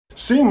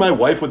seeing my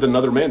wife with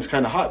another man is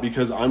kind of hot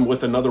because I'm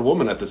with another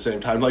woman at the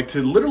same time. Like,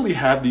 to literally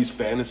have these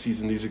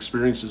fantasies and these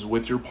experiences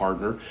with your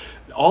partner,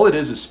 all it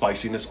is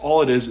spiciness.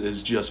 All it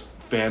is just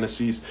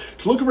fantasies.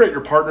 To look over at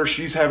your partner,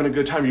 she's having a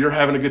good time, you're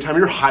having a good time,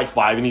 you're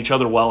high-fiving each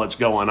other while it's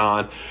going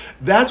on.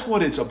 That's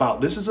what it's about.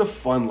 This is a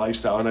fun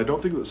lifestyle, and I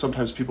don't think that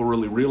sometimes people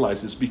really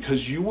realize this,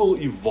 because you will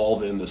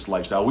evolve in this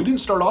lifestyle. We didn't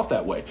start off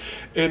that way.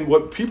 And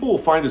what people will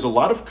find is a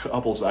lot of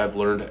couples I've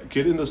learned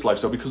get in this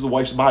lifestyle because the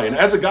wife's bi. And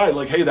as a guy,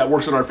 like, hey, that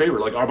works in our favor.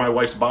 Like, oh, my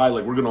wife's bi,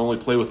 like, we're gonna only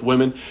play with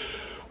women.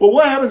 Well,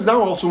 what happens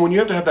now also when you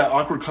have to have that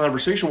awkward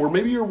conversation where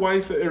maybe your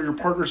wife or your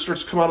partner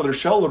starts to come out of their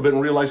shell a little bit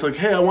and realize, like,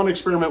 hey, I want to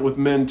experiment with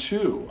men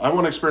too. I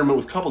want to experiment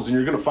with couples. And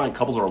you're going to find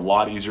couples are a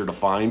lot easier to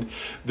find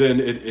than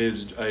it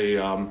is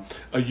a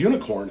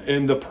unicorn.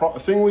 And the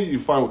thing you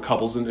find with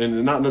couples,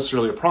 and not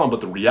necessarily a problem,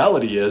 but the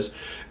reality is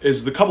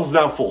the couple's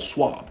now full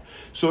swap.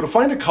 So to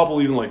find a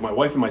couple, even like my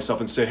wife and myself,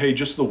 and say, hey,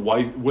 just the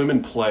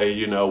women play,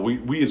 you know,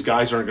 we as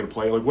guys aren't going to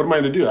play. Like, what am I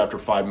going to do after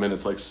 5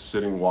 minutes, like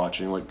sitting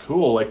watching? Like,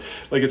 cool. Like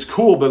it's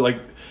cool, but like,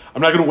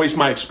 I'm not going to waste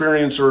my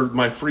experience or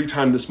my free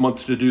time this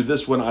month to do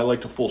this when I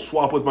like to full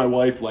swap with my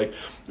wife. Like,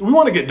 we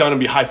want to get done and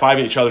be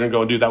high-fiving each other and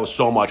going, dude, that was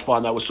so much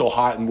fun. That was so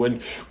hot. And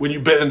when you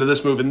bit into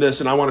this move and this,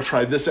 and I want to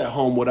try this at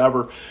home,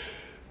 whatever.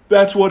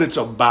 That's what it's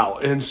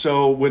about. And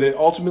so when it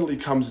ultimately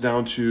comes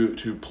down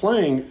to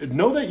playing,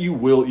 know that you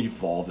will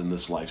evolve in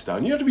this lifestyle.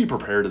 And you have to be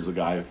prepared as a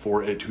guy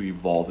for it to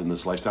evolve in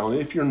this lifestyle.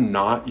 And if you're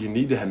not, you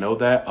need to know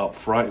that up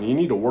front, and you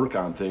need to work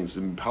on things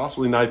and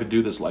possibly not even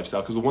do this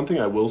lifestyle. Because the one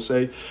thing I will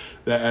say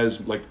that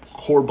as like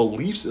core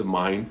beliefs of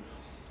mine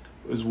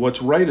is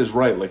what's right is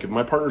right. Like, if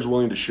my partner's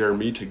willing to share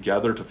me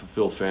together to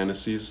fulfill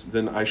fantasies,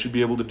 then I should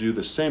be able to do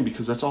the same,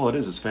 because that's all it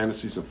is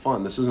fantasies and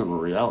fun. This isn't a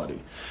reality.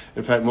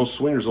 In fact, most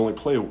swingers only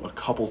play a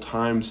couple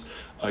times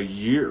a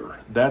year.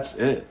 That's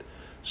it.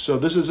 So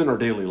this isn't our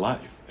daily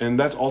life. And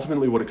that's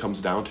ultimately what it comes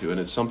down to. And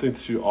it's something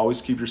to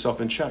always keep yourself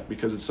in check,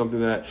 because it's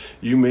something that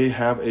you may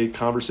have a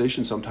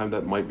conversation sometime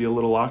that might be a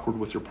little awkward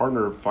with your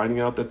partner, finding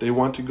out that they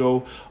want to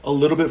go a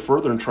little bit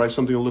further and try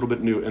something a little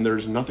bit new. And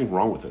there's nothing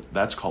wrong with it.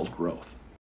 That's called growth.